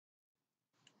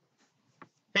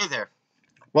Hey there.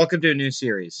 Welcome to a new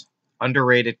series,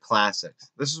 Underrated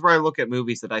Classics. This is where I look at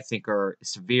movies that I think are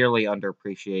severely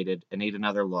underappreciated and need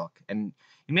another look. And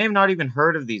you may have not even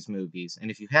heard of these movies,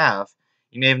 and if you have,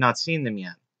 you may have not seen them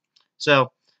yet.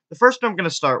 So, the first one I'm going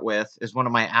to start with is one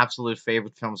of my absolute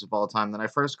favorite films of all time that I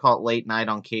first caught late night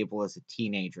on cable as a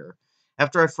teenager.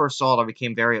 After I first saw it, I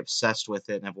became very obsessed with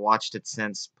it, and I've watched it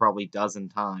since probably a dozen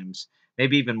times,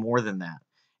 maybe even more than that.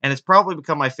 And it's probably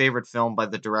become my favorite film by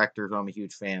the director who I'm a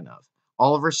huge fan of.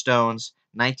 Oliver Stone's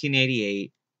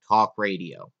 1988 Talk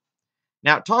Radio.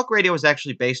 Now, Talk Radio was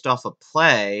actually based off a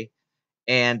play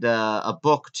and a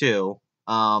book too,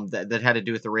 that had to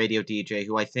do with a radio DJ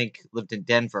who I think lived in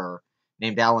Denver,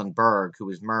 named Alan Berg, who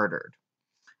was murdered.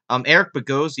 Eric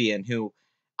Bogosian, who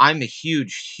I'm a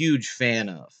huge huge fan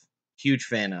of,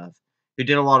 who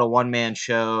did a lot of one man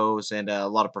shows and a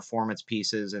lot of performance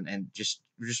pieces, and just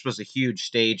was a huge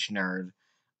stage nerd.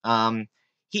 Um,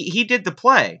 he did the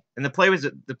play, and the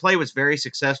play was very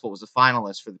successful. It was a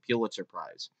finalist for the Pulitzer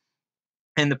Prize,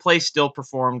 and the play still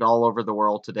performed all over the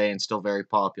world today and still very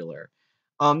popular.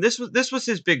 This was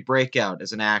his big breakout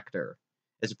as an actor,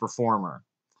 as a performer,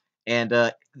 and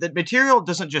the material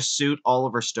doesn't just suit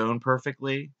Oliver Stone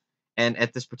perfectly. And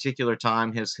at this particular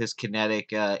time, his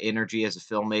kinetic energy as a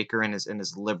filmmaker and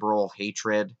his liberal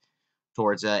hatred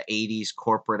towards 80s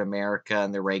corporate America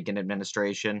and the Reagan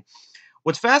administration.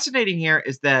 What's fascinating here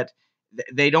is that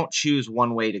they don't choose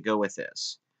one way to go with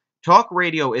this. Talk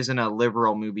Radio isn't a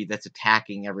liberal movie that's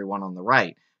attacking everyone on the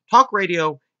right. Talk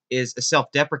Radio is a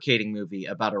self deprecating movie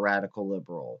about a radical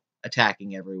liberal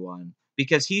attacking everyone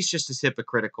because he's just as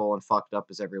hypocritical and fucked up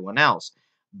as everyone else.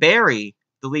 Barry,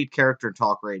 the lead character in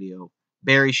Talk Radio,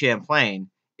 Barry Champlain,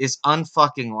 is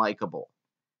unfucking likable.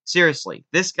 Seriously,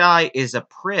 this guy is a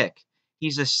prick.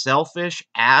 He's a selfish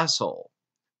asshole.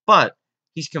 But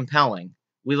he's compelling.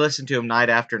 We listen to him night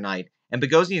after night, and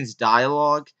Bogosian's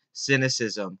dialogue,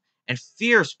 cynicism, and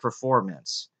fierce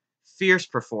performance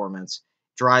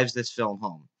drives this film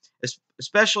home,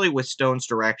 especially with Stone's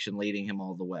direction leading him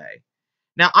all the way.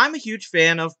 Now, I'm a huge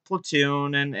fan of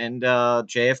Platoon and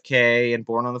JFK and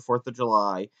Born on the Fourth of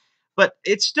July, but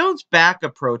it's Stone's back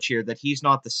approach here that he's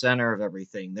not the center of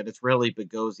everything, that it's really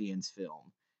Bogosian's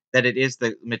film, that it is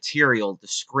the material, the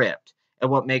script,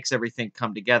 and what makes everything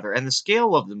come together, and the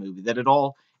scale of the movie, that it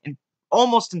all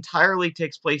almost entirely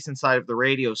takes place inside of the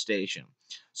radio station.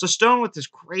 So Stone, with this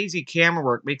crazy camera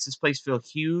work, makes this place feel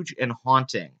huge and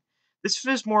haunting. This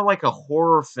feels more like a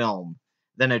horror film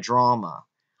than a drama.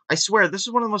 I swear, this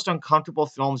is one of the most uncomfortable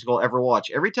films you'll ever watch.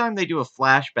 Every time they do a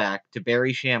flashback to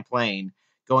Barry Champlain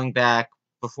going back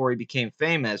before he became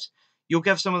famous, you'll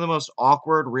get some of the most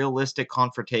awkward, realistic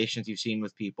confrontations you've seen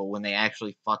with people when they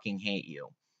actually fucking hate you.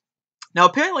 Now,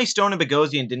 apparently, Stone and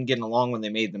Bogosian didn't get along when they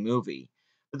made the movie,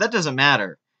 but that doesn't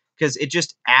matter because it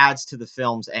just adds to the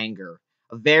film's anger.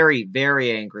 A very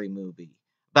angry movie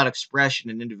about expression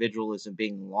and individualism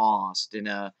being lost in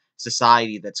a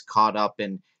society that's caught up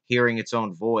in hearing its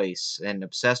own voice and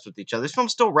obsessed with each other. This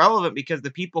film's still relevant because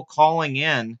the people calling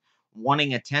in,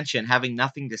 wanting attention, having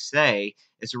nothing to say,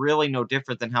 is really no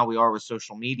different than how we are with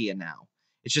social media now.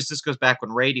 It's just this goes back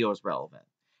when radio was relevant.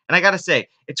 And I gotta say,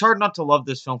 it's hard not to love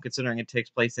this film considering it takes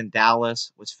place in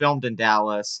Dallas, was filmed in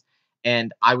Dallas,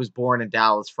 and I was born in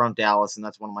Dallas, from Dallas, and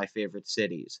that's one of my favorite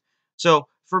cities. So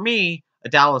for me, a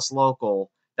Dallas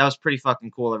local, that was pretty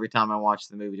fucking cool every time I watched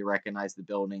the movie to recognize the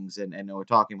buildings and know what we're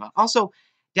talking about. Also,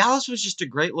 Dallas was just a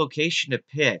great location to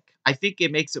pick. I think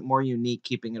it makes it more unique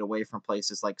keeping it away from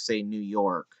places like, say, New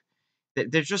York.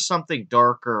 There's just something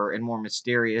darker and more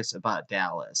mysterious about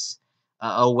Dallas,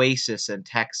 oasis in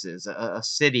Texas, a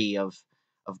city of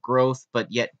growth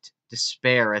but yet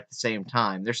despair at the same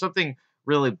time. There's something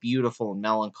really beautiful and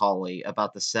melancholy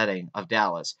about the setting of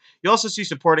Dallas. You also see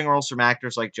supporting roles from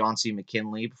actors like John C.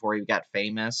 McGinley before he got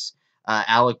famous,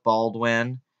 Alec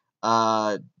Baldwin,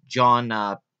 uh,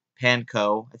 John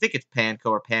Pankow. I think it's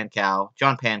Pankow or Pankow.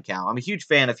 John Pankow. I'm a huge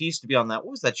fan of. He used to be on that.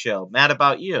 What was that show? Mad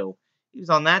About You. He was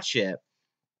on that shit.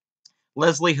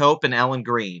 Leslie Hope and Ellen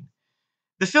Green.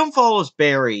 The film follows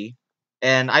Barry,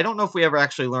 and I don't know if we ever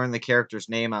actually learned the character's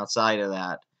name outside of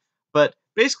that. But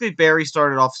basically, Barry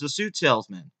started off as a suit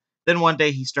salesman. Then one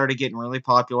day he started getting really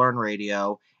popular on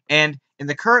radio. And in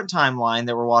the current timeline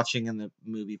that we're watching in the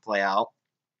movie play out,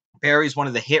 Barry's one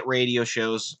of the hit radio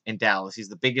shows in Dallas. He's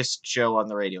the biggest show on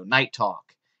the radio, Night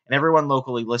Talk. And everyone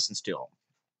locally listens to him.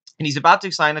 And he's about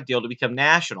to sign a deal to become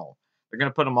national. They're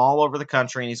going to put him all over the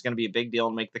country, and he's going to be a big deal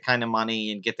and make the kind of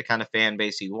money and get the kind of fan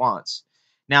base he wants.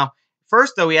 Now,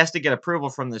 first though, he has to get approval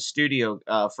from the studio,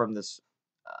 from this,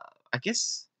 I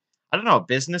guess, I don't know, a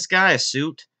business guy, a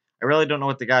suit. I really don't know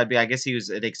what the guy would be. I guess he was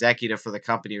an executive for the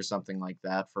company or something like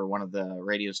that for one of the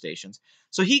radio stations.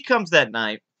 So he comes that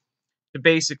night to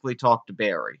basically talk to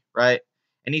Barry, right?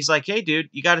 And he's like, "Hey, dude,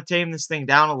 you got to tame this thing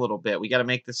down a little bit. We got to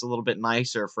make this a little bit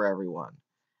nicer for everyone."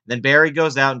 Then Barry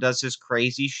goes out and does his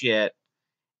crazy shit,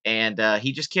 and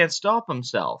he just can't stop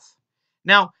himself.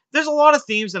 Now, there's a lot of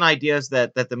themes and ideas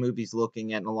that the movie's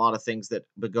looking at, and a lot of things that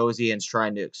Bogosian's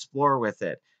trying to explore with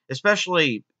it,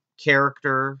 especially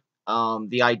character,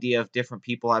 the idea of different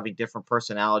people having different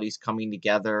personalities coming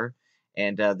together,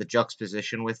 and the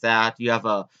juxtaposition with that. You have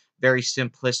a very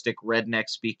simplistic redneck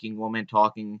speaking woman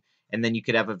talking, and then you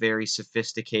could have a very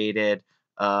sophisticated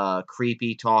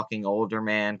creepy talking older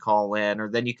man call in, or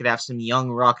then you could have some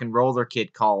young rock and roller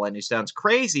kid call in who sounds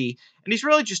crazy, and he's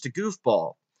really just a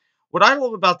goofball. What I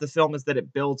love about the film is that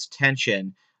it builds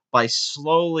tension by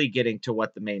slowly getting to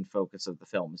what the main focus of the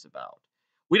film is about.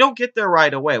 We don't get there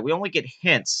right away. We only get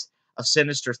hints of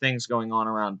sinister things going on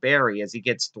around Barry as he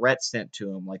gets threats sent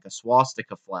to him, like a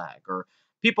swastika flag, or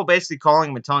people basically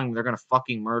calling him and telling him they're going to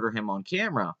fucking murder him on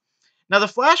camera. Now, the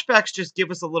flashbacks just give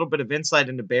us a little bit of insight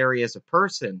into Barry as a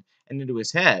person and into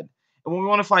his head. And when we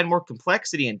want to find more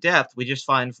complexity and depth, we just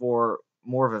find for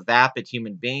more of a vapid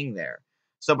human being there.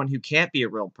 Someone who can't be a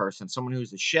real person, someone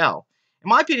who's a shell. In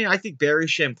my opinion, I think Barry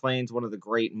Champlain's one of the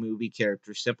great movie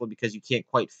characters simply because you can't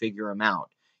quite figure him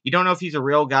out. You don't know if he's a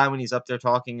real guy when he's up there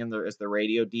talking as the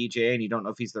radio DJ, and you don't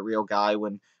know if he's the real guy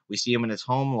when we see him in his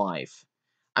home life.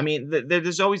 I mean,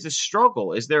 there's always this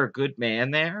struggle. Is there a good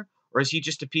man there? Or is he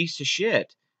just a piece of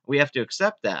shit? We have to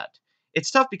accept that.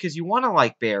 It's tough because you want to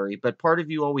like Barry, but part of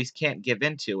you always can't give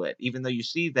into it, even though you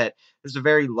see that there's a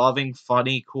very loving,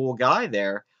 funny, cool guy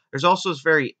there. There's also this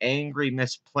very angry,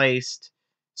 misplaced,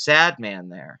 sad man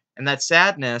there. And that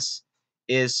sadness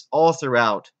is all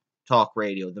throughout talk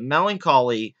radio. The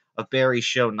melancholy of Barry's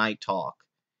show, Night Talk,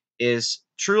 is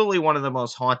truly one of the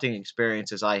most haunting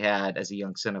experiences I had as a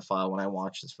young cinephile when I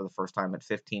watched this for the first time at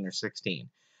 15 or 16.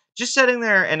 Just sitting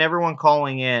there and everyone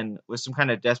calling in with some kind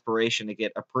of desperation to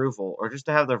get approval or just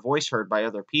to have their voice heard by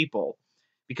other people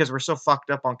because we're so fucked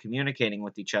up on communicating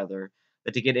with each other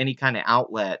that to get any kind of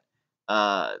outlet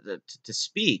to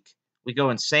speak, we go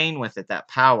insane with it, that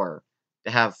power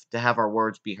to have our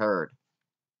words be heard.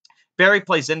 Barry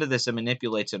plays into this and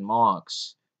manipulates and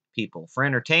mocks people for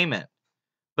entertainment,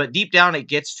 but deep down it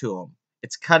gets to him.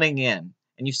 It's cutting in,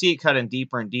 and you see it cut in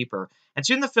deeper and deeper. And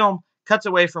soon the film cuts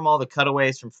away from all the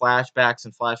cutaways from flashbacks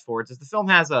and flash forwards, as the film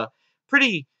has a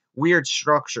pretty weird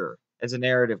structure as a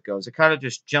narrative goes. It kind of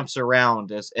just jumps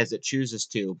around as it chooses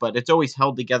to, but it's always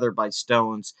held together by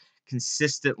Stone's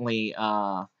consistently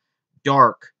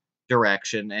dark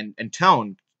direction and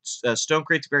tone. Stone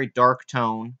creates a very dark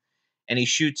tone, and he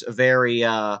shoots a very,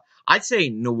 I'd say,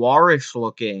 noirish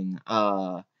looking,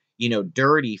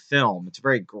 dirty film. It's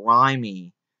very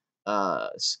grimy,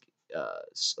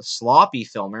 sloppy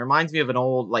film. It reminds me of an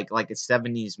old, like a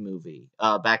 '70s movie,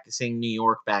 back seeing New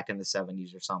York back in the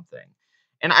 '70s or something.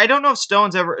 And I don't know if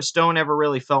Stone ever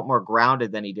really felt more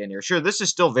grounded than he did here. Sure, this is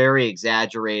still very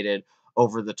exaggerated,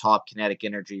 over the top kinetic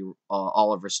energy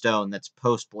Oliver Stone that's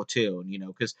post Platoon,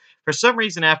 because for some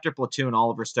reason after Platoon,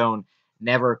 Oliver Stone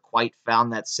never quite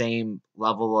found that same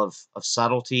level of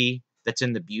subtlety that's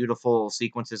in the beautiful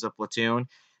sequences of Platoon.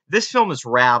 This film is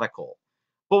radical.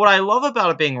 But what I love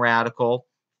about it being radical,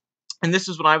 and this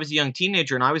is when I was a young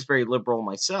teenager and I was very liberal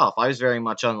myself. I was very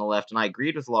much on the left and I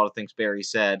agreed with a lot of things Barry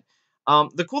said.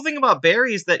 The cool thing about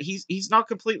Barry is that he's not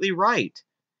completely right.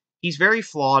 He's very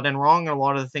flawed and wrong in a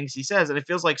lot of the things he says, and it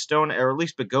feels like Stone, or at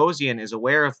least Bogosian, is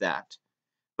aware of that.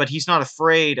 But he's not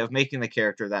afraid of making the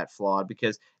character that flawed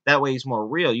because that way he's more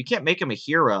real. You can't make him a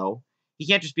hero. He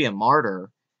can't just be a martyr.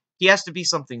 He has to be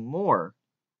something more.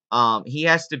 He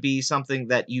has to be something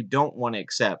that you don't want to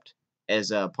accept as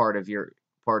a part of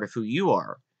who you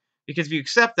are. Because if you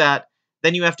accept that,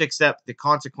 then you have to accept the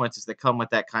consequences that come with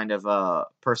that kind of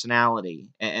personality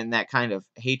and that kind of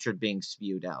hatred being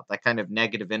spewed out, that kind of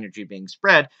negative energy being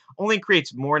spread, only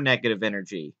creates more negative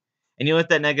energy. And you let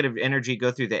that negative energy go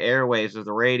through the airwaves of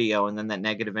the radio, and then that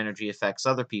negative energy affects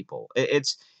other people.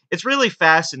 It's really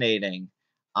fascinating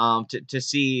to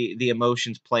see the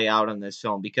emotions play out in this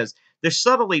film because they're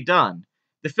subtly done.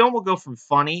 The film will go from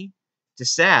funny to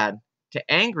sad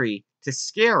to angry to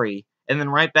scary, and then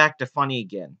right back to funny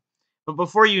again. But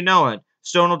before you know it,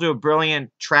 Stone will do a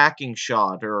brilliant tracking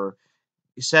shot or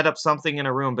set up something in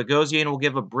a room. Bogosian will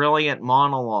give a brilliant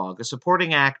monologue. A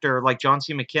supporting actor like John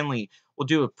C. McKinley will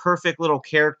do a perfect little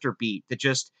character beat that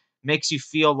just makes you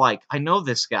feel like, I know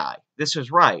this guy. This is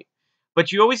right.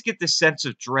 But you always get this sense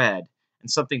of dread and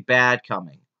something bad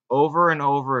coming over and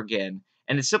over again.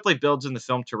 and it simply builds in the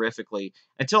film terrifically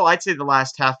until I'd say the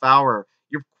last half hour,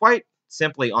 you're quite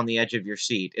simply on the edge of your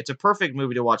seat. It's a perfect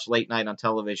movie to watch late night on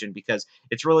television because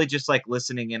it's really just like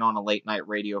listening in on a late night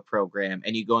radio program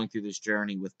and you going through this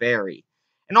journey with Barry.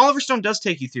 And Oliver Stone does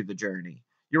take you through the journey.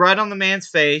 You're right on the man's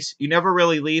face. You never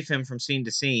really leave him from scene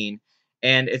to scene.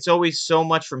 And it's always so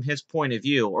much from his point of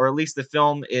view, or at least the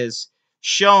film is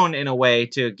shown in a way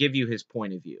to give you his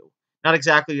point of view. Not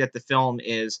exactly that the film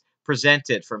is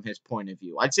presented from his point of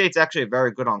view. I'd say it's actually a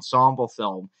very good ensemble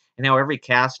film, and how every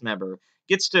cast member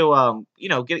gets to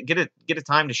get a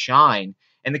time to shine.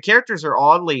 And the characters are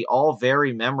oddly all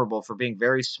very memorable for being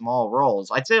very small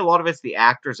roles. I'd say a lot of it's the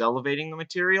actors elevating the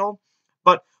material,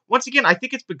 but once again, I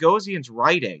think it's Bogosian's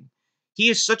writing. He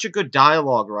is such a good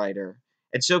dialogue writer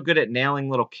and so good at nailing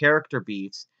little character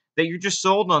beats that you're just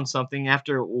sold on something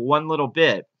after one little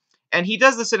bit. And he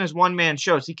does this in his one man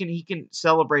shows. He can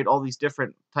celebrate all these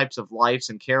different types of lives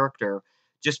and character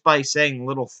just by saying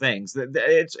little things.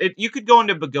 You could go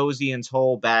into Bogosian's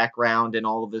whole background and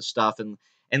all of his stuff and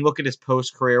look at his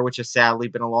post career, which has sadly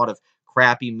been a lot of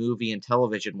crappy movie and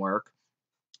television work.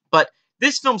 But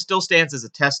this film still stands as a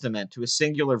testament to a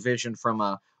singular vision from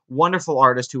a wonderful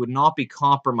artist who would not be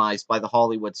compromised by the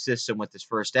Hollywood system with his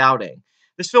first outing.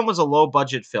 This film was a low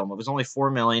budget film. It was only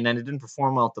 4 million and it didn't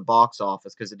perform well at the box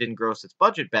office because it didn't gross its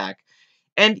budget back.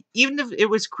 And even if it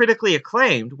was critically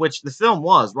acclaimed, which the film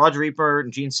was, Roger Ebert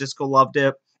and Gene Siskel loved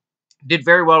it, did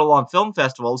very well along film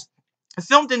festivals. The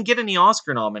film didn't get any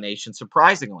Oscar nominations,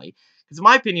 surprisingly. Because in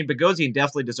my opinion, Bogosian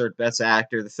definitely deserved Best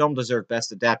Actor. The film deserved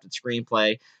Best Adapted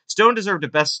Screenplay. Stone deserved a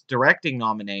Best Directing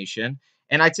nomination.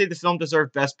 And I'd say the film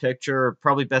deserved Best Picture, or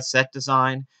probably Best Set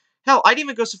Design. Hell, I'd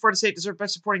even go so far to say it deserved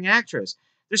Best Supporting Actress.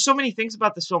 There's so many things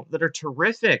about this film that are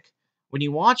terrific. When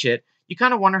you watch it, you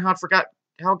kind of wonder how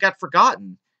it got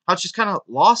forgotten. How it's just kind of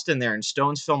lost in there in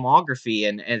Stone's filmography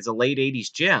and as a late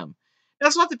 80s gem. Now,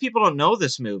 it's not that people don't know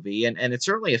this movie, and it's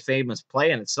certainly a famous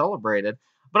play and it's celebrated,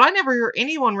 but I never hear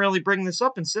anyone really bring this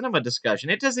up in cinema discussion.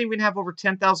 It doesn't even have over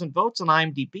 10,000 votes on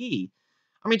IMDb.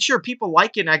 I mean, sure, people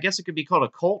like it, and I guess it could be called a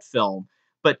cult film,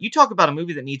 but you talk about a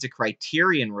movie that needs a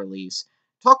Criterion release.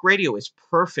 Talk Radio is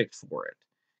perfect for it.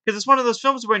 Because it's one of those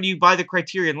films when you buy the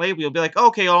Criterion label, you'll be like, oh,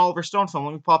 okay, Oliver Stone film,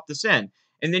 let me pop this in.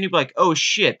 And then you'll be like, oh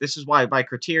shit, this is why I buy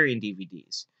Criterion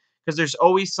DVDs. Because there's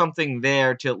always something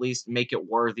there to at least make it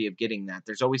worthy of getting that.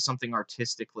 There's always something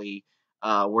artistically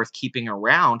worth keeping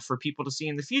around for people to see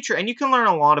in the future. And you can learn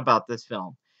a lot about this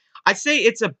film. I'd say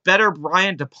it's a better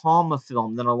Brian De Palma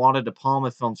film than a lot of De Palma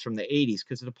films from the 80s,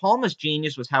 because De Palma's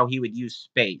genius was how he would use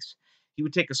space. He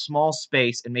would take a small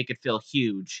space and make it feel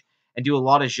huge and do a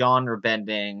lot of genre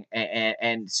bending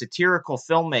and satirical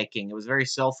filmmaking. It was very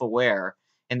self aware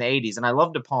in the 80s, and I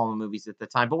loved De Palma movies at the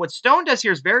time. But what Stone does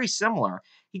here is very similar.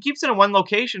 He keeps it in one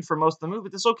location for most of the movie,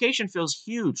 but this location feels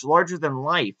huge, larger than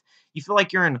life. You feel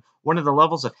like you're in one of the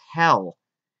levels of hell.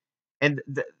 And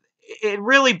it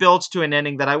really builds to an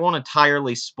ending that I won't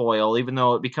entirely spoil, even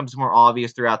though it becomes more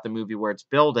obvious throughout the movie where it's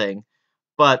building.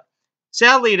 But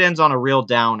sadly, it ends on a real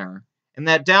downer. And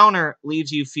that downer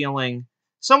leaves you feeling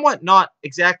somewhat not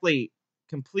exactly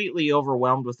completely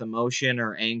overwhelmed with emotion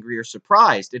or angry or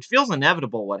surprised. It feels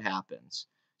inevitable what happens.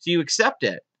 So you accept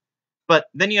it. But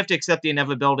then you have to accept the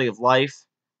inevitability of life,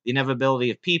 the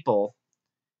inevitability of people,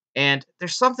 and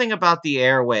there's something about the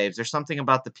airwaves. There's something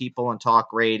about the people on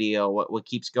talk radio, what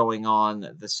keeps going on,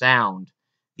 the sound,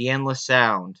 the endless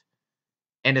sound.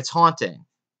 And it's haunting.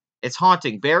 It's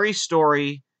haunting. Barry's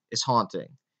story is haunting.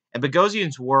 And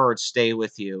Bogosian's words stay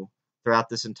with you throughout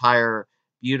this entire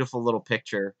beautiful little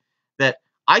picture that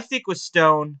I think with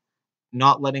Stone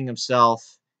not letting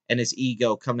himself and his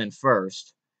ego come in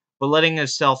first, but letting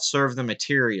himself serve the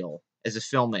material as a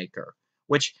filmmaker,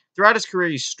 which throughout his career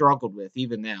he struggled with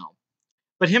even now.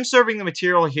 But him serving the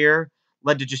material here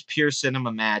led to just pure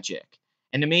cinema magic.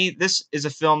 And to me, this is a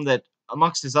film that,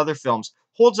 amongst his other films,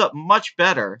 holds up much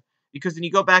better because when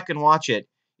you go back and watch it,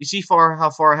 you see how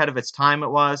far ahead of its time it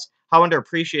was, how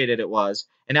underappreciated it was,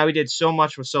 and how he did so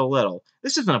much with so little.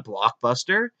 This isn't a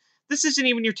blockbuster. This isn't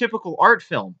even your typical art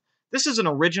film. This is an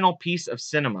original piece of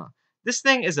cinema. This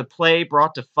thing is a play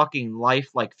brought to fucking life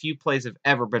like few plays have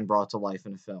ever been brought to life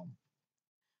in a film.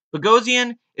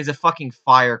 Bogosian is a fucking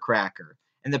firecracker.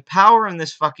 And the power in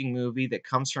this fucking movie that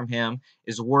comes from him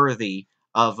is worthy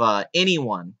of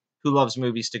anyone who loves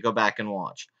movies to go back and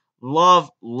watch. Love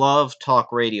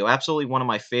Talk Radio. Absolutely one of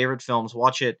my favorite films.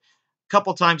 Watch it a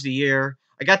couple times a year.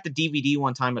 I got the DVD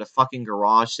one time at a fucking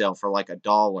garage sale for like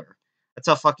 $1. That's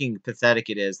how fucking pathetic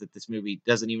it is that this movie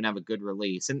doesn't even have a good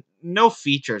release. And no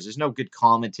features. There's no good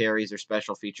commentaries or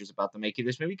special features about the making of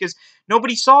this movie because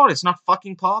nobody saw it. It's not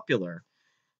fucking popular.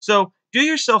 So Do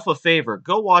yourself a favor,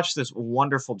 go watch this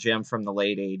wonderful gem from the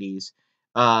late '80s.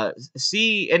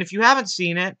 See, and if you haven't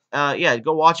seen it, yeah,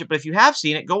 go watch it. But if you have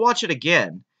seen it, go watch it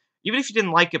again. Even if you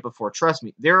didn't like it before, trust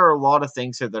me, there are a lot of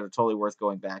things here that are totally worth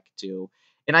going back to.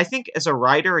 And I think as a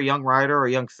writer, a young writer, or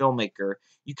a young filmmaker,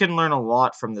 you can learn a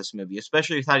lot from this movie,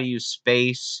 especially with how to use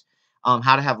space,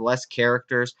 how to have less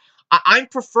characters. I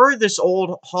prefer this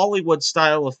old Hollywood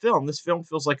style of film. This film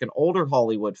feels like an older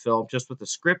Hollywood film, just with a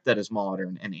script that is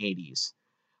modern and '80s.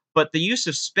 But the use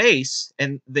of space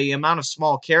and the amount of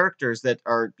small characters that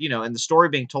are, and the story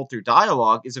being told through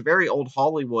dialogue is a very old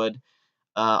Hollywood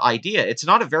idea. It's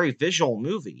not a very visual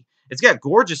movie. It's got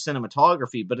gorgeous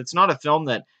cinematography, but it's not a film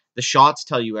that the shots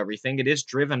tell you everything. It is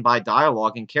driven by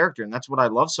dialogue and character, and that's what I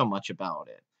love so much about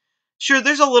it. Sure,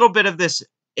 there's a little bit of this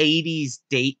 '80s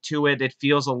date to it. It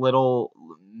feels a little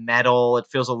metal. It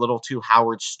feels a little too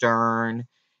Howard Stern.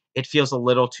 It feels a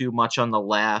little too much on the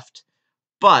left.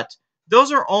 But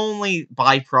those are only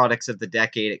byproducts of the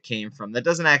decade it came from. That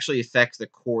doesn't actually affect the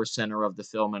core center of the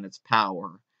film and its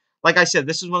power. Like I said,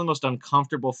 this is one of the most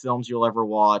uncomfortable films you'll ever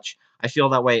watch. I feel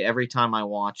that way every time I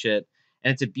watch it.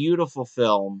 And it's a beautiful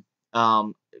film,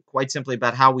 quite simply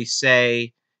about how we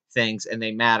say things and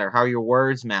they matter, how your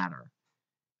words matter,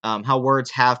 how words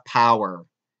have power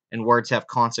and words have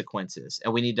consequences.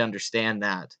 And we need to understand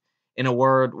that in a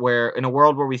world where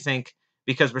we think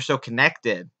because we're so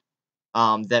connected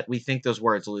that we think those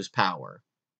words lose power,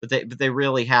 but they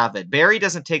really haven't. Barry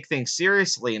doesn't take things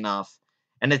seriously enough,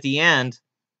 and at the end,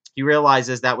 he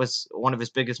realizes that was one of his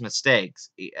biggest mistakes.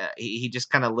 He just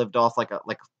kind of lived off like a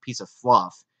piece of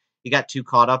fluff. He got too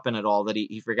caught up in it all that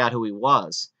he forgot who he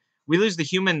was. We lose the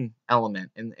human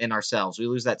element in ourselves. We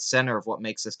lose that center of what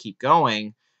makes us keep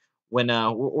going when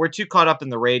we're too caught up in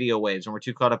the radio waves and we're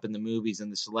too caught up in the movies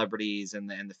and the celebrities and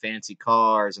the fancy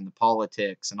cars and the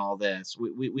politics and all this.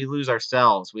 We lose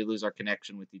ourselves. We lose our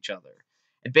connection with each other.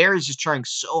 And Barry's just trying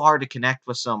so hard to connect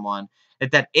with someone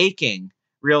that aching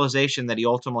realization that he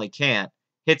ultimately can't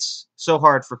hits so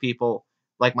hard for people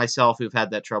like myself who've had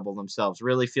that trouble themselves,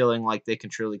 really feeling like they can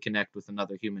truly connect with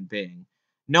another human being,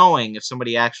 knowing if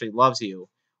somebody actually loves you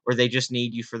or they just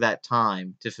need you for that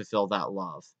time to fulfill that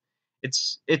love.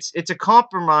 It's an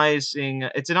uncompromising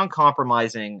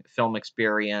film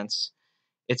experience.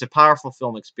 It's a powerful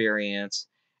film experience,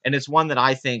 and it's one that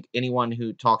I think anyone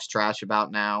who talks trash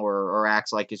about now or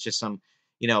acts like it's just some,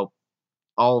 you know,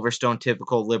 Oliver Stone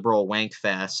typical liberal wank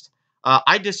fest.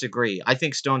 I disagree. I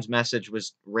think Stone's message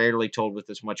was rarely told with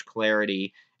as much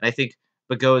clarity, and I think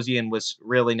Bogosian was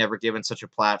really never given such a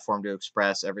platform to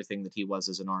express everything that he was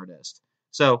as an artist.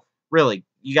 So, really,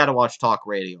 you got to watch Talk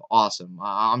Radio. Awesome.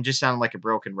 I'm just sounding like a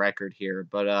broken record here,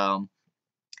 but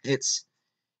it's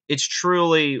it's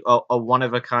truly a one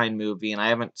of a kind movie, and I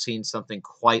haven't seen something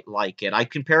quite like it. I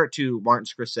compare it to Martin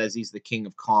Scorsese's The King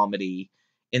of Comedy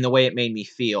in the way it made me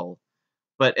feel,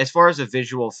 but as far as a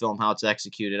visual film, how it's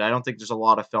executed, I don't think there's a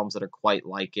lot of films that are quite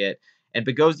like it. And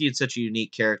Bogosian's such a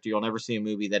unique character, you'll never see a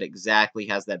movie that exactly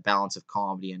has that balance of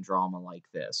comedy and drama like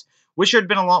this. Wish there had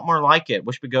been a lot more like it.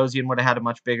 Wish Bogosian would have had a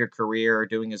much bigger career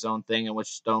doing his own thing, and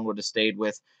wish Stone would have stayed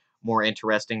with more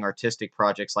interesting artistic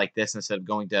projects like this instead of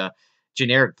going to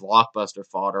generic blockbuster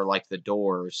fodder like The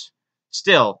Doors.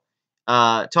 Still,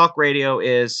 talk radio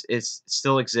is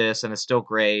still exists and it's still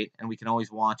great, and we can always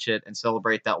watch it and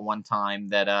celebrate that one time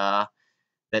that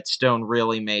Stone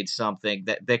really made something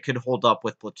that could hold up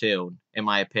with Platoon, in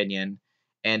my opinion.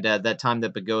 And that time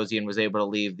that Bogosian was able to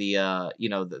leave the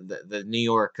New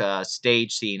York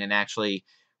stage scene and actually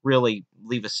really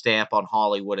leave a stamp on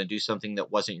Hollywood and do something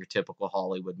that wasn't your typical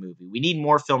Hollywood movie. We need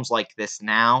more films like this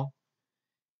now,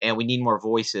 and we need more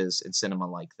voices in cinema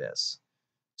like this.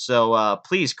 So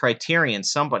please, Criterion,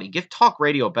 somebody give talk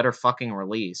radio a better fucking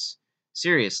release.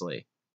 Seriously.